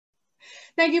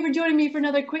Thank you for joining me for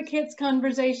another Quick Hits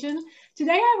conversation.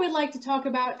 Today I would like to talk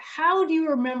about how do you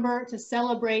remember to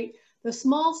celebrate the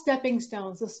small stepping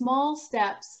stones, the small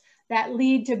steps that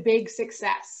lead to big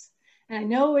success. And I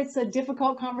know it's a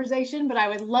difficult conversation, but I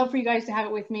would love for you guys to have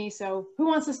it with me. So who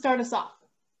wants to start us off?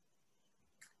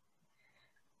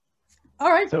 All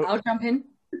right, I'll jump in.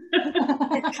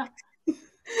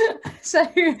 So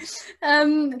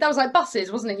that was like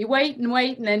buses, wasn't it? You wait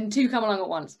and then two come along at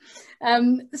once.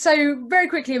 So very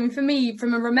quickly, I mean, for me,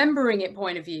 from a remembering it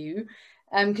point of view,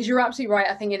 because you're absolutely right,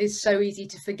 I think it is so easy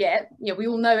to forget. You know, we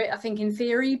all know it, I think, in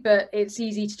theory, but it's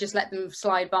easy to just let them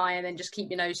slide by and then just keep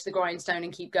your nose to the grindstone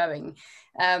and keep going.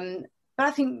 But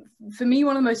I think for me,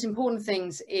 one of the most important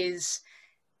things is,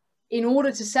 in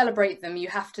order to celebrate them, you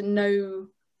have to know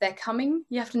they're coming.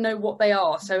 You have to know what they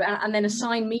are. So, and then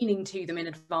assign meaning to them in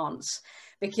advance,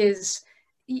 because,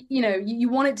 you know, you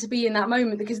want it to be in that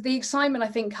moment, because the excitement, I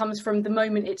think, comes from the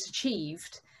moment it's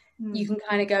achieved. You can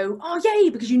kind of go, oh,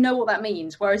 yay, because you know what that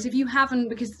means. Whereas if you haven't,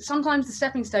 because sometimes the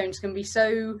stepping stones can be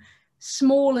so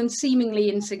small and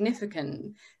seemingly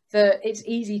insignificant that it's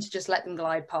easy to just let them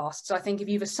glide past. So I think if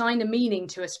you've assigned a meaning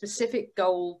to a specific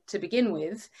goal to begin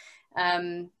with,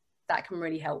 that can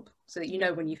really help, so that you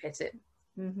know when you've hit it.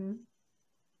 Mm-hmm.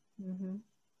 Mm-hmm.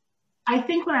 I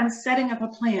think when I'm setting up a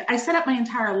plan, I set up my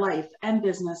entire life and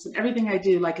business and everything I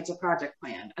do like it's a project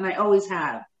plan, and I always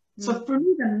have. So for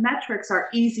me, the metrics are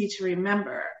easy to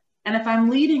remember. And if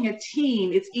I'm leading a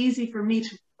team, it's easy for me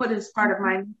to put as part of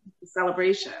my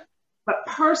celebration. But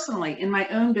personally, in my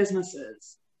own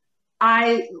businesses,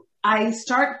 I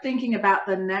start thinking about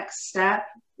the next step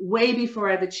way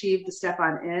before I've achieved the step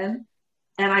I'm in.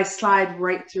 And I slide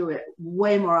right through it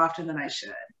way more often than I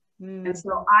should. And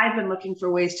so I've been looking for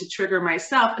ways to trigger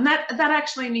myself. And that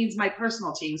actually means my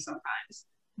personal team sometimes.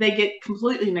 They get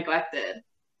completely neglected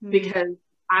because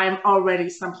I'm already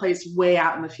someplace way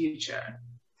out in the future.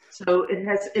 So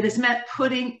it is meant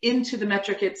putting into the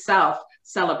metric itself,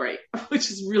 celebrate, which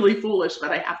is really foolish,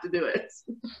 but I have to do it.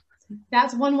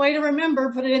 That's one way to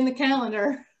remember, put it in the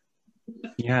calendar.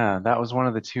 Yeah, that was one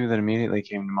of the two that immediately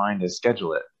came to mind, is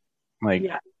schedule it. Like,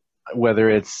 whether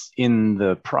it's in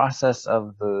the process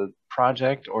of the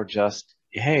project or just,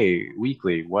 hey,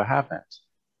 weekly, what happened?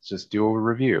 Just do a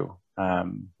review.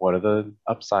 What are the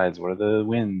upsides? What are the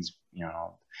wins? You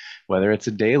know, whether it's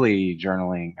a daily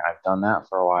journaling, I've done that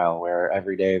for a while, where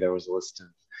every day there was a list of,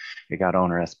 it got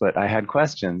onerous, but I had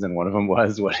questions, and one of them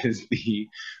was, what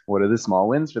are the small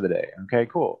wins for the day? Okay,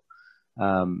 cool.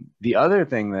 The other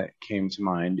thing that came to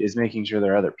mind is making sure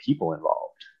there are other people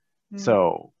involved.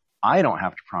 So I don't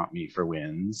have to prompt me for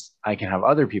wins. I can have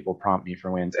other people prompt me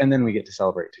for wins, and then we get to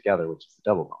celebrate together, which is a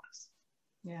double bonus.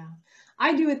 Yeah.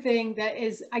 I do a thing that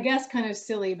is, I guess, kind of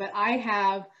silly, but I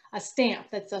have a stamp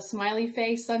that's a smiley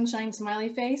face, sunshine smiley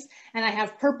face, and I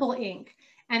have purple ink.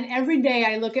 And every day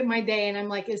I look at my day and I'm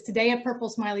like, is today a purple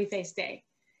smiley face day?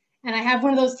 And I have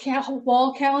one of those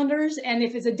wall calendars. And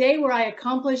if it's a day where I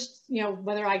accomplished, you know,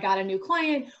 whether I got a new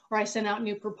client or I sent out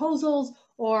new proposals,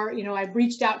 or, you know, I've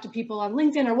reached out to people on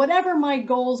LinkedIn, or whatever my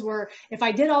goals were, if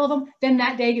I did all of them, then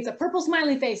that day gets a purple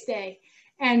smiley face day.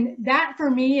 And that for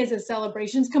me is a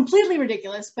celebration. It's completely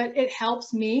ridiculous, but it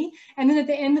helps me. And then at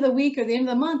the end of the week or the end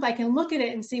of the month, I can look at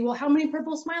it and see, well, how many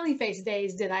purple smiley face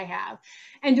days did I have?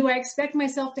 And do I expect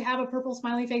myself to have a purple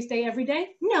smiley face day every day?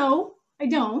 No, I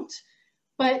don't.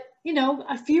 But, you know,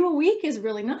 a few a week is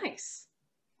really nice.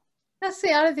 I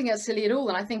don't think that's silly at all.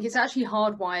 And I think it's actually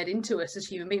hardwired into us as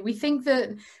human beings. We think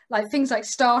that, like, things like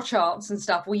star charts and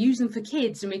stuff, we use them for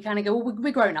kids and we kind of go, well,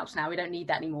 we're grown-ups now, we don't need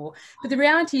that anymore. But the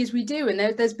reality is we do. And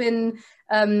there's been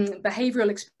behavioral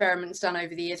experiments done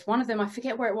over the years. One of them, I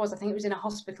forget where it was, I think it was in a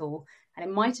hospital, and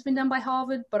it might have been done by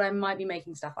Harvard, but I might be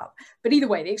making stuff up. But either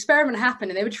way, the experiment happened,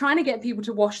 and they were trying to get people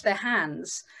to wash their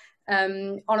hands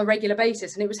on a regular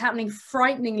basis, and it was happening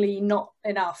frighteningly not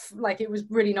enough. Like, it was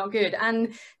really not good.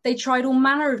 And they tried all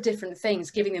manner of different things,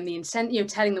 giving them the incentive, you know,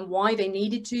 telling them why they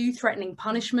needed to, threatening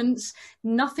punishments.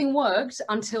 Nothing worked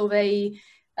until they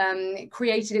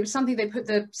created, it was something, they put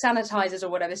the sanitizers or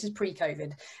whatever, this is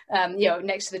pre-COVID, you know,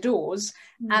 next to the doors,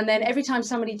 and then every time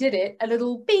somebody did it, a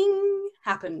little bing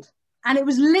happened. And it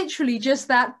was literally just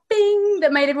that bing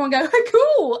that made everyone go, oh,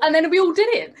 cool. And then we all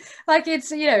did it. Like, it's,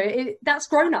 you know, that's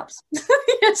grown-ups.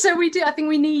 So we do, I think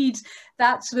we need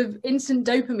that sort of instant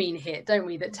dopamine hit, don't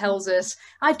we? That tells us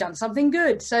I've done something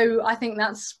good. So I think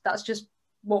that's just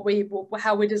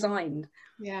how we're designed.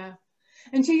 Yeah.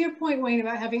 And to your point, Wayne,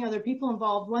 about having other people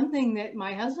involved, one thing that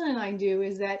my husband and I do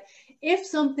is that if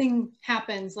something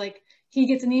happens, like he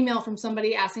gets an email from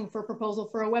somebody asking for a proposal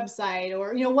for a website,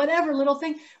 or, you know, whatever little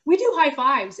thing, we do high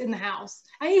fives in the house.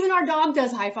 And even our dog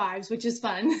does high fives, which is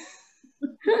fun.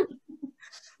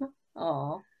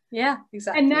 Oh, yeah,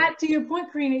 exactly. And that, to your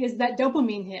point, Karina, is that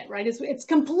dopamine hit, right? It's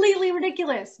completely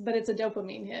ridiculous, but it's a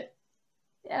dopamine hit.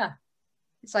 Yeah,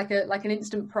 it's like an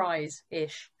instant prize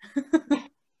ish.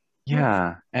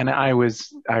 Yeah, and I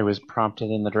was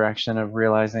prompted in the direction of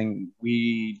realizing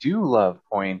we do love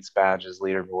points, badges,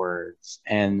 leaderboards,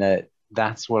 and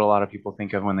that's what a lot of people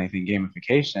think of when they think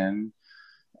gamification.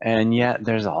 And yet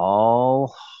there's a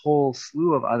whole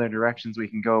slew of other directions we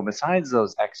can go besides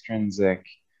those extrinsic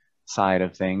side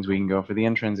of things. We can go for the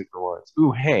intrinsic rewards.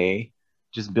 Ooh, hey,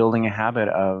 just building a habit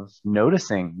of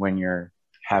noticing when you're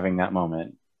having that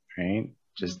moment, right?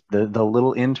 Just the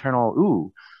little internal,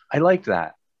 ooh, I liked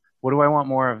that. What do I want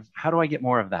more of? How do I get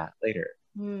more of that later?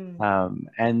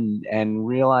 And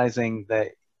realizing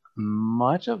that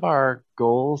much of our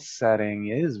goal setting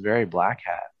is very black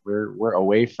hat. We're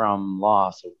away from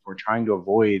loss. We're trying to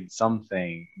avoid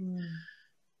something.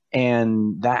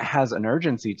 And that has an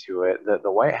urgency to it, that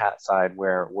the white hat side,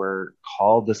 where we're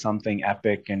called to something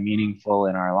epic and meaningful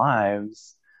in our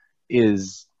lives,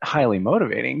 is highly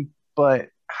motivating. But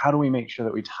how do we make sure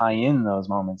that we tie in those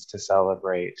moments to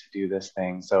celebrate, to do this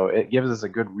thing? So it gives us a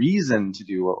good reason to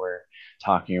do what we're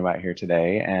talking about here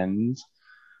today. And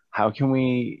how can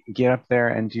we get up there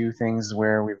and do things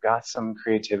where we've got some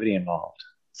creativity involved?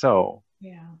 So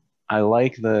yeah, I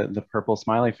like the purple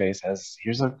smiley face as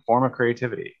here's a form of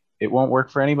creativity. It won't work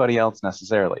for anybody else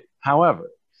necessarily. However,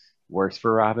 works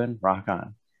for Robin, rock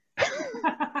on.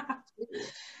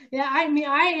 Yeah, I mean,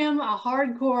 I am a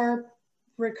hardcore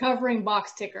recovering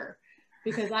box ticker,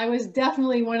 because I was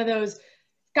definitely one of those,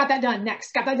 got that done,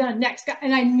 next, got that done, next.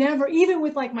 And I never, even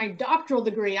with like my doctoral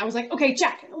degree, I was like, okay,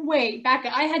 check, wait, back.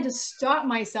 I had to stop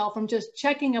myself from just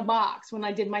checking a box when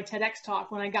I did my TEDx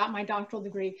talk, when I got my doctoral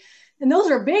degree. And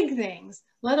those are big things,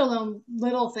 let alone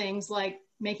little things like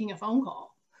making a phone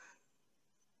call.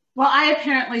 Well, I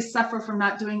apparently suffer from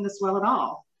not doing this well at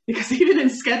all, because even in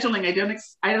scheduling,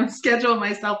 I don't schedule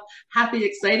myself happy,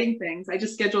 exciting things. I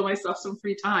just schedule myself some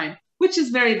free time, which is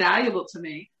very valuable to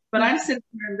me. But I'm sitting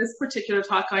here in this particular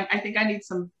talk going, I think I need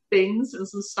some things and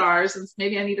some stars, and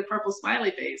maybe I need a purple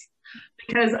smiley face,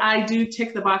 because I do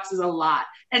tick the boxes a lot.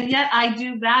 And yet I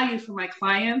do value for my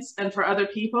clients and for other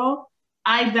people.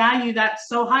 I value that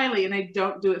so highly, and I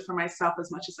don't do it for myself as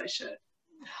much as I should.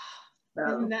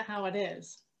 So, isn't that how it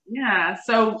is? Yeah.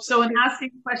 So in asking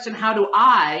the question, how do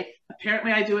I?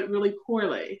 Apparently I do it really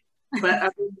poorly. But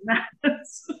other than that,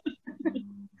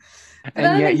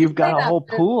 and yet you've got a whole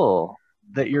pool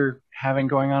that you're having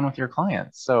going on with your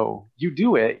clients. So you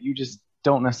do it, you just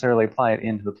don't necessarily apply it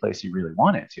into the place you really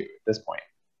want it to at this point.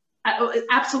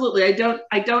 Absolutely. I don't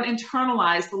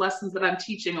internalize the lessons that I'm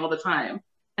teaching all the time.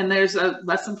 And there's a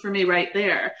lesson for me right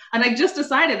there. And I just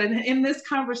decided in this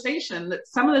conversation that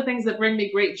some of the things that bring me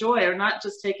great joy are not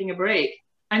just taking a break.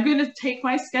 I'm going to take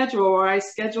my schedule, or I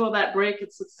schedule that break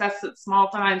at success at small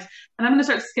times, and I'm going to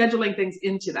start scheduling things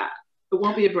into that. It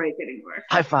won't be a break anymore.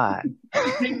 High five.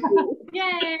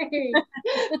 Yay.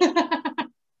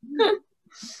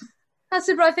 That's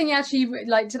it. But I think actually,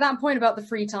 like, to that point about the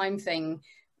free time thing,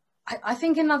 I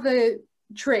think another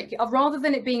trick, rather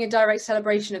than it being a direct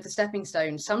celebration of the stepping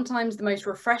stone, sometimes the most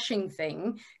refreshing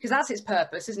thing, because that's its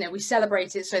purpose, isn't it? We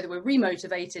celebrate it so that we're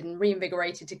remotivated and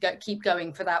reinvigorated to keep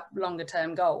going for that longer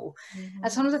term goal.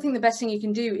 And sometimes I think the best thing you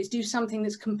can do is do something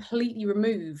that's completely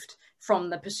removed from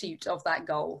the pursuit of that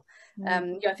goal.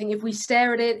 I think if we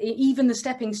stare at it, even the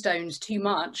stepping stones, too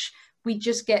much, we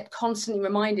just get constantly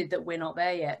reminded that we're not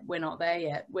there yet, we're not there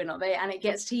yet, we're not there, and it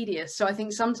gets tedious. So I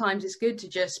think sometimes it's good to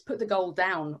just put the goal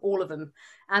down, all of them,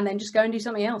 and then just go and do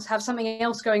something else, have something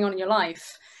else going on in your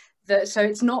life, so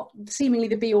it's not seemingly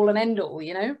the be all and end all,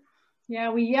 you know? Yeah,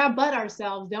 we but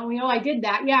ourselves, don't we? Oh, I did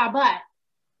that. Yeah, but.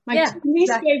 My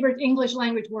least favorite English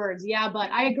language words. Yeah, but.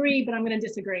 I agree, but I'm going to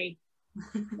disagree.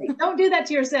 Don't do that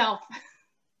to yourself.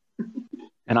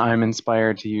 And I'm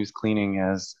inspired to use cleaning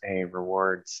as a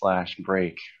reward /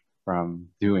 break from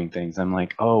doing things. I'm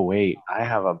like, oh, wait, I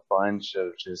have a bunch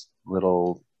of just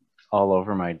little all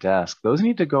over my desk. Those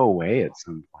need to go away at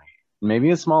some point. Maybe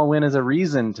a small win is a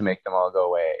reason to make them all go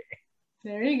away.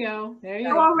 There you go. There you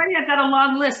go. Already I've got a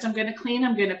long list. I'm going to clean,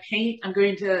 I'm going to paint,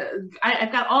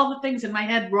 I've got all the things in my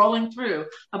head rolling through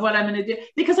of what I'm going to do,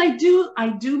 because I do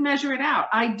measure it out.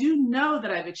 I do know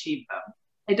that I've achieved them.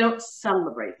 I don't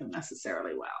celebrate them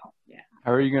necessarily well. Yeah.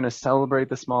 How are you going to celebrate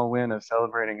the small win of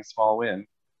celebrating a small win?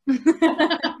 I'm going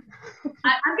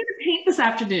to paint this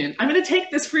afternoon. I'm going to take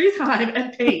this free time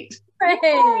and paint.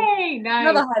 Hey, nice.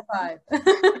 Another high five.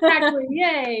 Exactly.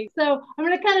 Yay. So I'm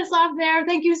going to cut us off there.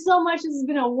 Thank you so much. This has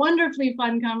been a wonderfully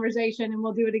fun conversation, and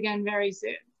we'll do it again very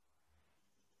soon.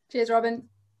 Cheers, Robin.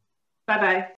 Bye-bye.